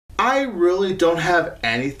I really don't have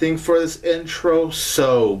anything for this intro,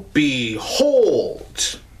 so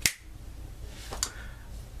behold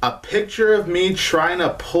a picture of me trying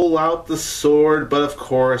to pull out the sword, but of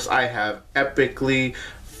course I have epically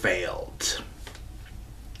failed.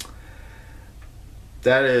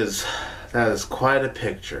 That is quite a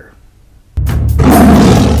picture.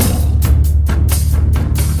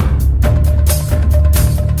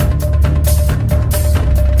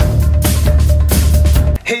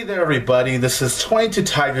 Hey there everybody, this is 22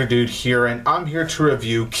 Tiger Dude here, and I'm here to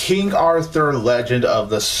review King Arthur Legend of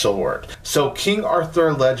the Sword. So King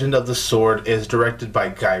Arthur Legend of the Sword is directed by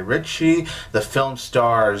Guy Ritchie. The film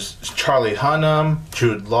stars Charlie Hunnam,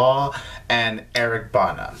 Jude Law, and Eric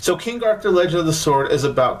Bana. So King Arthur Legend of the Sword is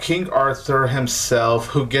about King Arthur himself,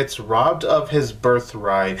 who gets robbed of his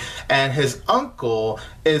birthright, and his uncle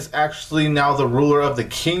is actually now the ruler of the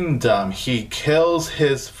kingdom. He kills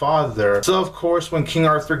his father. So of course when King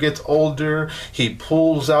Arthur gets older, he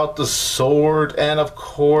pulls out the sword, and of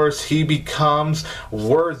course he becomes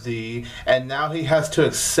worthy, and now he has to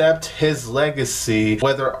accept his legacy,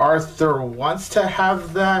 whether Arthur wants to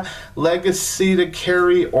have that legacy to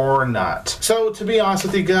carry or not. So to be honest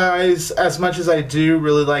with you guys, as much as I do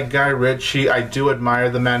really like Guy Ritchie, I do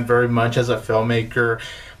admire the man very much as a filmmaker.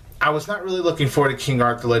 I was not really looking forward to King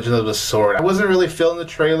Arthur Legend of the Sword. I wasn't really feeling the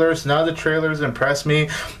trailers. None of the trailers impressed me.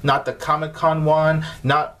 Not the Comic-Con one,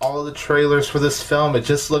 not all of the trailers for this film. It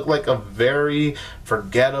just looked like a very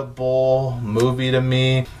forgettable movie to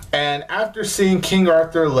me. And after seeing King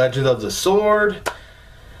Arthur Legend of the Sword,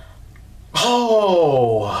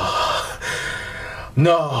 oh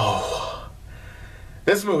no.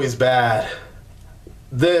 This movie's bad.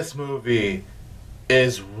 This movie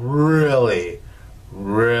is really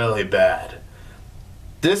bad.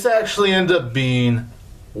 This actually ended up being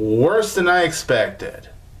worse than I expected.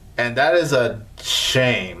 And that is a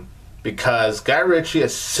shame, because Guy Ritchie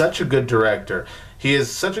is such a good director. He is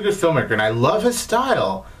such a good filmmaker, and I love his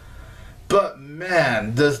style. But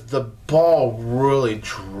man, does the ball really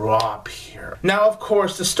drop here. Now, of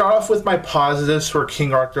course, to start off with my positives for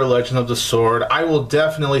King Arthur Legend of the Sword, I will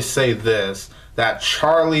definitely say this, that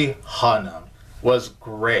Charlie Hunnam was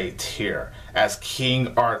great here as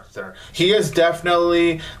King Arthur. He is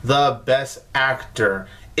definitely the best actor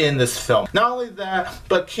in this film. Not only that,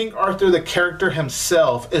 but King Arthur, the character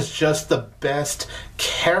himself, is just the best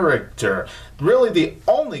character. Really the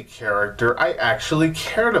only character I actually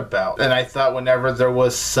cared about. And I thought whenever there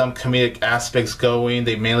was some comedic aspects going,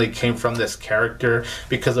 they mainly came from this character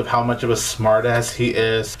because of how much of a smartass he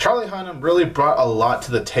is. Charlie Hunnam really brought a lot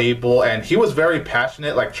to the table, and he was very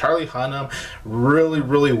passionate. Like, Charlie Hunnam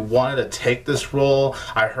really wanted to take this role.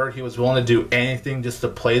 I heard he was willing to do anything just to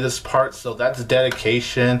play this part, so that's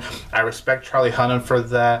dedication. I respect Charlie Hunnam for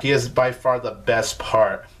that. He is by far the best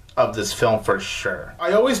part of this film for sure.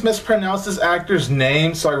 I always mispronounce this actor's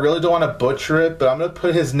name, so I really don't want to butcher it, but I'm going to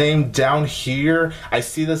put his name down here. I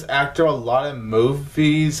see this actor a lot in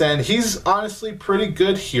movies, and he's honestly pretty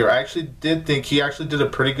good here. I actually did think he actually did a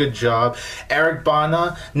pretty good job. Eric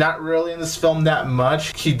Bana, not really in this film that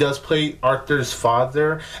much. He does play Arthur's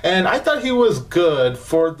father, and I thought he was good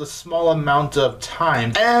for the small amount of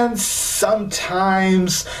time. And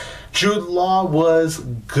sometimes Jude Law was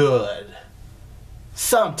good.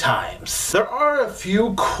 Sometimes. There are a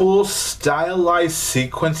few cool stylized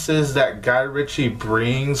sequences that Guy Ritchie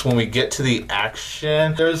brings when we get to the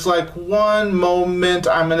action. There's like one moment,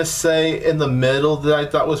 I'm gonna say, in the middle that I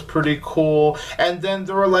thought was pretty cool, and then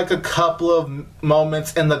there were like a couple of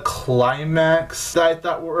moments in the climax that I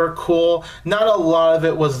thought were cool. Not a lot of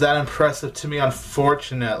it was that impressive to me,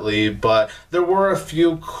 unfortunately, but there were a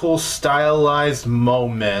few cool stylized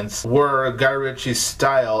moments where Guy Ritchie's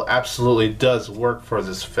style absolutely does work for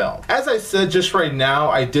this film. As I said just right now,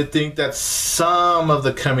 I did think that some of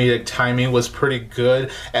the comedic timing was pretty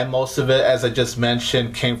good, and most of it, as I just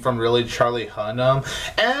mentioned, came from really Charlie Hunnam.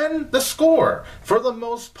 And the score, for the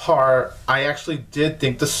most part, I actually did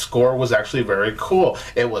think the score was actually very cool.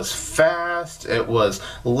 It was fast, it was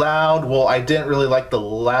loud. Well, I didn't really like the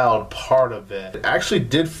loud part of it. It actually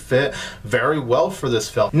did fit very well for this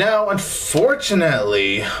film. Now,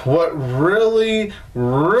 unfortunately, what really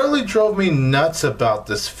drove me nuts about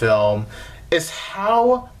this film is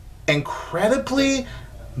how incredibly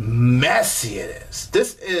messy it is.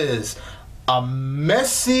 This is a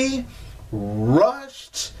messy,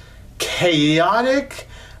 rushed, chaotic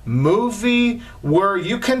movie where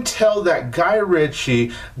you can tell that Guy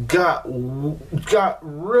Ritchie got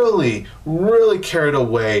really carried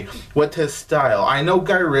away with his style. I know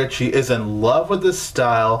Guy Ritchie is in love with his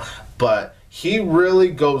style, but he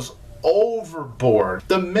really goes overboard.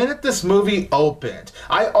 The minute this movie opened,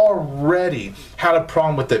 I already had a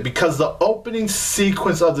problem with it because the opening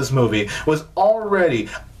sequence of this movie was already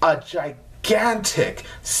a gigantic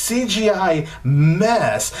CGI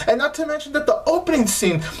mess. And not to mention that the opening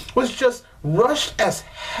scene was just rushed as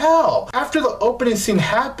hell. After the opening scene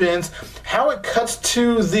happens, how it cuts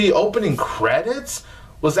to the opening credits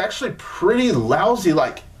was actually pretty lousy.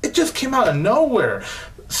 Like, it just came out of nowhere.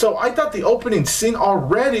 So I thought the opening scene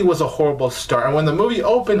already was a horrible start. And when the movie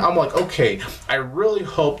opened, I'm like, okay, I really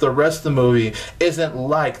hope the rest of the movie isn't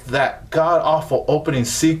like that god-awful opening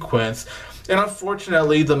sequence. And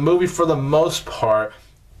unfortunately, the movie, for the most part,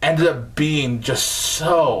 ended up being just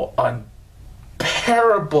so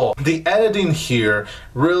unbearable. The editing here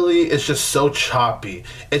really is just so choppy.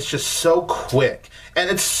 It's just so quick. And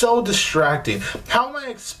it's so distracting. How am I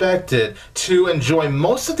expected to enjoy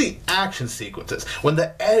most of the action sequences when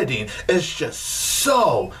the editing is just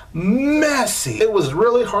so messy? It was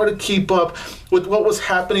really hard to keep up with what was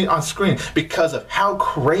happening on screen because of how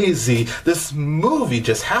crazy this movie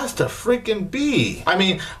just has to freaking be. I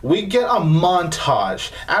mean, we get a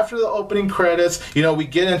montage. After the opening credits, you know, we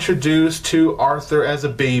get introduced to Arthur as a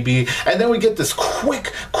baby, and then we get this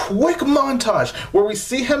quick montage where we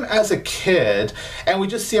see him as a kid, and we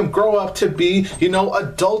just see him grow up to be, you know,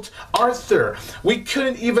 adult Arthur. We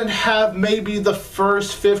couldn't even have maybe the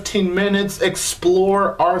first 15 minutes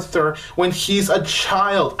explore Arthur when he's a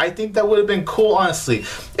child. I think that would have been cool, honestly,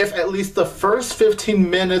 if at least the first 15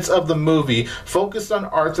 minutes of the movie focused on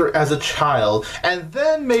Arthur as a child, and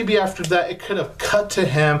then maybe after that it could have cut to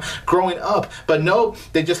him growing up. But no,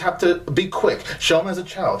 they just have to be quick. Show him as a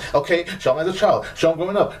child, okay? Show him as a child. Show him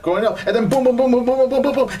growing up, and then boom, boom, boom, boom, boom, boom,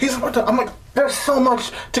 boom, boom. He's Arthur. I'm like, there's so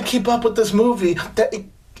much to keep up with this movie that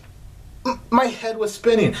my head was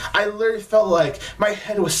spinning. I literally felt like my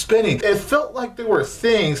head was spinning. It felt like there were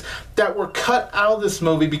things that were cut out of this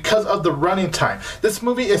movie because of the running time. This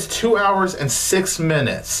movie is 2 hours and 6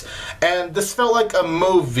 minutes. And this felt like a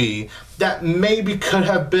movie that maybe could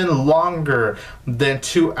have been longer than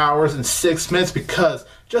 2 hours and 6 minutes because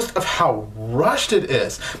just of how rushed it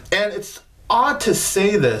is. And it's odd to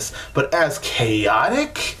say this, but as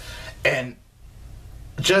chaotic and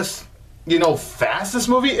just, you know, fast this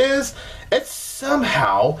movie is, it's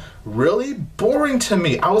somehow really boring to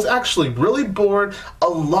me. I was actually really bored a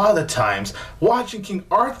lot of the times watching King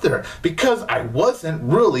Arthur because I wasn't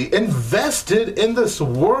really invested in this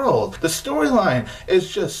world. The storyline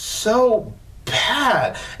is just so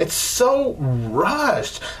bad. It's so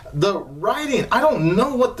rushed. The writing, I don't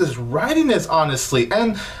know what this writing is, honestly,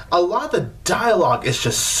 and a lot of the dialogue is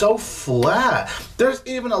just so flat. There's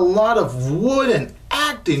even a lot of wooden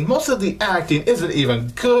acting. Most of the acting isn't even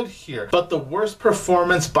good here. But the worst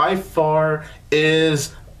performance by far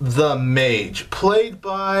is the mage, played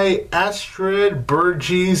by Astrid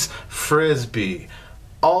Burgess Frisbee.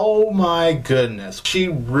 Oh my goodness, she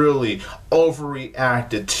really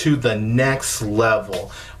overreacted to the next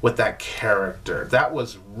level with that character. That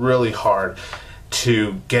was really hard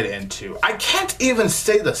to get into. I can't even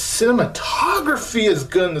say the cinematography is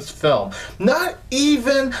good in this film. Not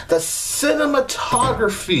even the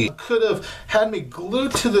cinematography could have had me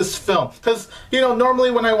glued to this film. Because, you know,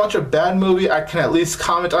 normally when I watch a bad movie, I can at least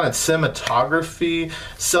comment on its cinematography,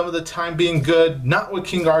 some of the time being good. Not with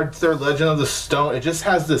King Arthur, Legend of the Stone. It just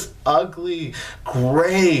has this ugly,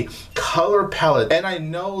 gray color palette. And I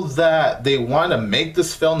know that they want to make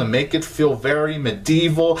this film to make it feel very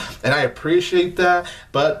medieval, and I appreciate that.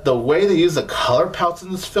 But the way they use the color palettes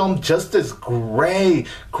in this film, just this gray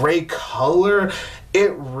color,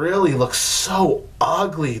 it really looks so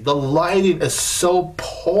ugly. The lighting is so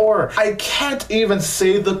poor. I can't even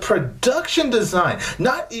say the production design,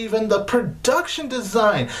 not even the production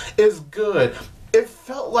design is good. It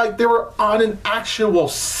felt like they were on an actual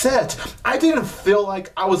set. I didn't feel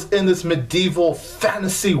like I was in this medieval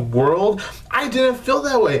fantasy world. I didn't feel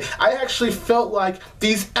that way. I actually felt like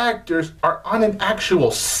these actors are on an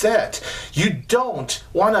actual set. You don't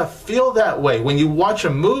want to feel that way when you watch a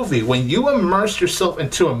movie. When you immerse yourself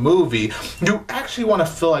into a movie, you actually want to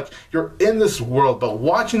feel like you're in this world. But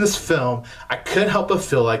watching this film, I couldn't help but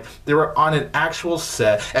feel like they were on an actual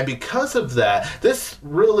set. And because of that, this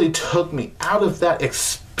really took me out of that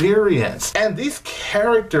experience. And these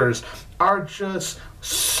characters are just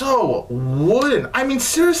so so wooden. I mean,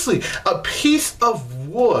 seriously, a piece of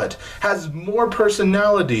wood has more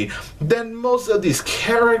personality than most of these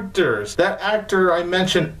characters. That actor I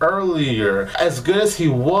mentioned earlier, as good as he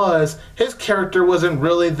was, his character wasn't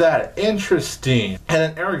really that interesting. And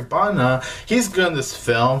then Eric Bana, he's good in this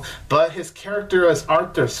film, but his character as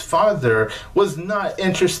Arthur's father was not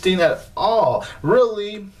interesting at all.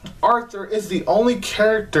 Really, Arthur is the only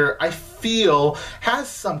character I feel has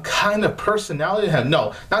some kind of personality to him.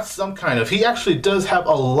 No, not some kind of. He actually does have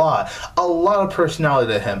a lot of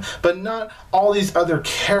personality to him, but not all these other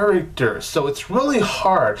characters. So it's really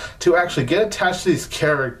hard to actually get attached to these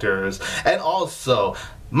characters. And also,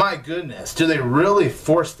 my goodness, do they really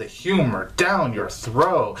force the humor down your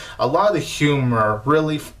throat? A lot of the humor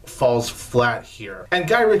really falls flat here. And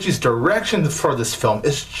Guy Ritchie's direction for this film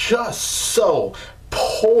is just so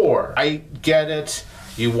poor. I get it.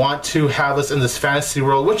 You want to have us in this fantasy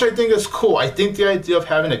world, which I think is cool. I think the idea of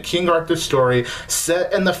having a King Arthur story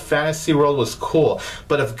set in the fantasy world was cool.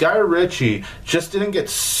 But if Guy Ritchie just didn't get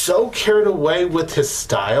so carried away with his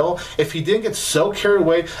style, if he didn't get so carried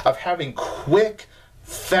away of having quick,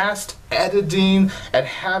 fast editing and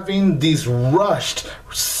having these rushed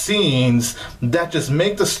scenes that just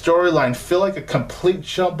make the storyline feel like a complete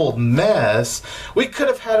jumbled mess, we could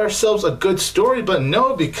have had ourselves a good story. But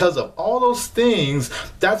no, because of all those things,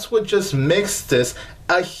 that's what just makes this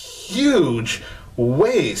a huge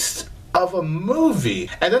waste of a movie.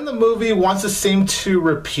 And then the movie wants to seem to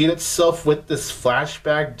repeat itself with this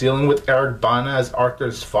flashback dealing with Eric Bana as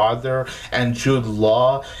Arthur's father and Jude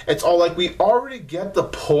Law. It's all like, we already get the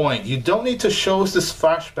point. You don't need to show us this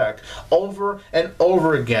flashback over and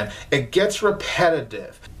over again. It gets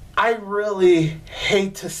repetitive. I really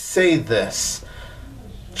hate to say this.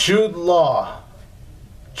 Jude Law.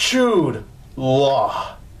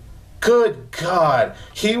 Good God,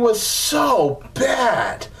 he was so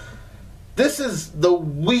bad. This is the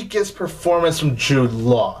weakest performance from Jude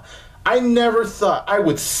Law. I never thought I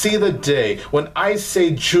would see the day when I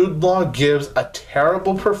say Jude Law gives a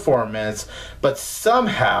terrible performance, but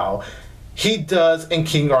somehow he does in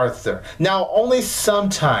King Arthur. Now, only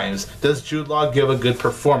sometimes does Jude Law give a good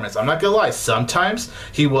performance. I'm not gonna lie, sometimes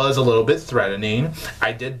he was a little bit threatening.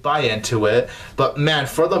 I did buy into it, but man,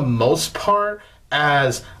 for the most part,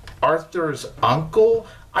 as Arthur's uncle,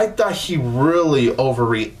 I thought he really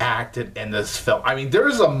overreacted in this film. I mean,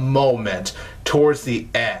 there's a moment towards the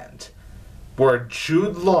end where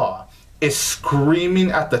Jude Law is screaming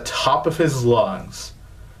at the top of his lungs.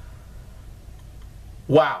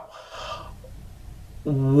 Wow.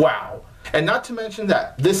 And not to mention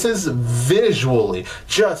that this is visually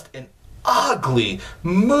just an ugly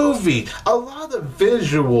movie. A lot of the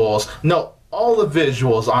visuals, no, all the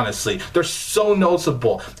visuals, honestly, they're so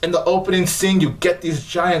noticeable. In the opening scene, you get these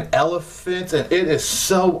giant elephants, and it is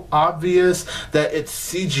so obvious that it's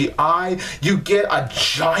CGI. You get a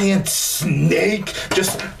giant snake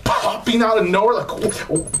just popping out of nowhere. Like,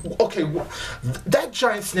 okay, that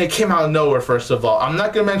giant snake came out of nowhere, first of all. I'm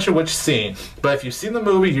not going to mention which scene, but if you've seen the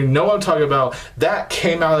movie, you know what I'm talking about. That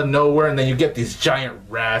came out of nowhere, and then you get these giant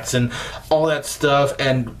rats and all that stuff,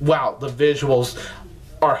 and wow, the visuals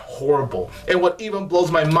are horrible. And what even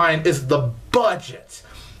blows my mind is the budget.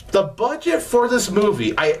 The budget for this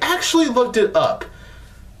movie, I actually looked it up.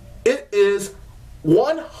 It is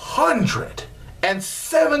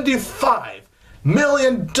 $175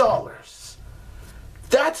 million.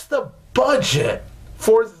 That's the budget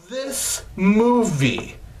for this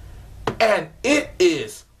movie. And it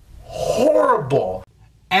is horrible.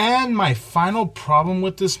 And my final problem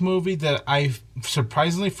with this movie that I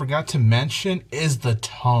surprisingly forgot to mention is the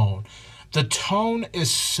tone. The tone is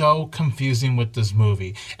so confusing with this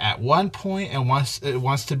movie. At one point, it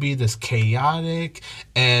wants to be this chaotic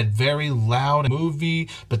and very loud movie,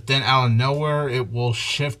 but then out of nowhere, it will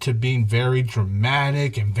shift to being very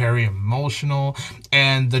dramatic and very emotional.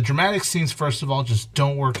 And the dramatic scenes, first of all, just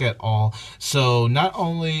don't work at all. So not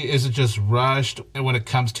only is it just rushed when it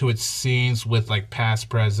comes to its scenes with like past,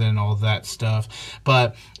 present, all that stuff,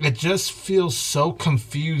 but it just feels so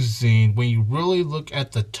confusing when you really look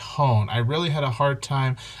at the tone. I really had a hard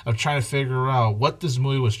time of trying to figure out what this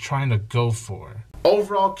movie was trying to go for.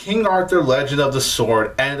 Overall, King Arthur Legend of the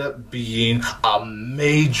Sword ended up being a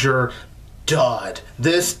major dud.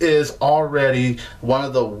 This is already one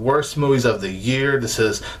of the worst movies of the year. This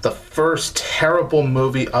is the first terrible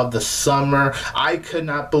movie of the summer. I could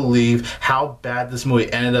not believe how bad this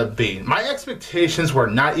movie ended up being. My expectations were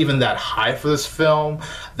not even that high for this film.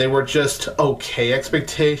 They were just okay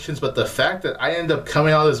expectations, but the fact that I ended up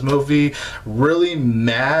coming out of this movie really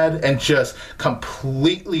mad and just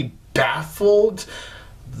completely baffled,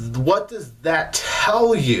 What does that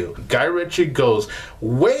tell you? Guy Ritchie goes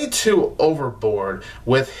way too overboard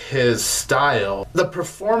with his style. The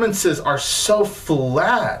performances are so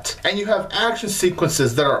flat, and you have action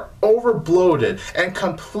sequences that are overbloated and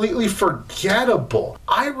completely forgettable.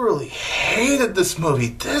 I really hated this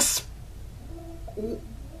movie.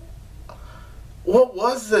 What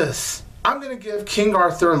was this? I'm going to give King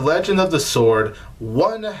Arthur Legend of the Sword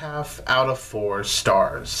 1.5 out of 4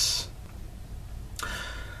 stars.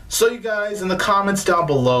 So you guys, in the comments down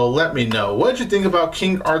below, let me know, what did you think about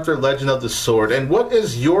King Arthur Legend of the Sword, and what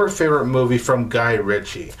is your favorite movie from Guy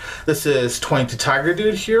Ritchie? This is 22 Tiger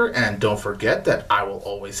Dude here, and don't forget that I will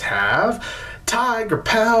always have Tiger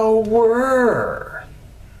Power.